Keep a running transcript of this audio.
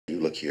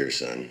Look here,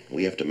 son.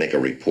 We have to make a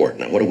report.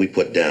 Now, what do we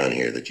put down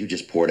here? That you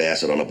just poured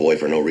acid on a boy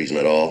for no reason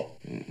at all?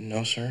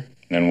 No, sir.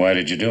 Then why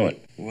did you do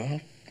it?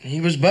 Well, he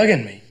was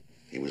bugging me.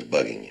 He was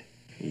bugging you?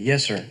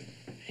 Yes, sir.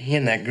 He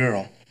and that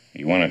girl.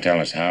 You want to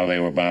tell us how they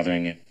were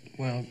bothering you?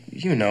 Well,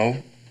 you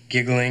know,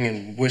 giggling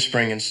and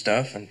whispering and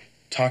stuff and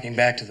talking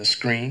back to the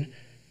screen.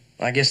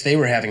 I guess they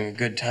were having a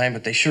good time,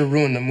 but they sure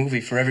ruined the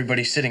movie for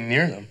everybody sitting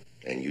near them.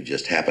 And you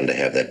just happened to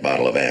have that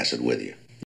bottle of acid with you?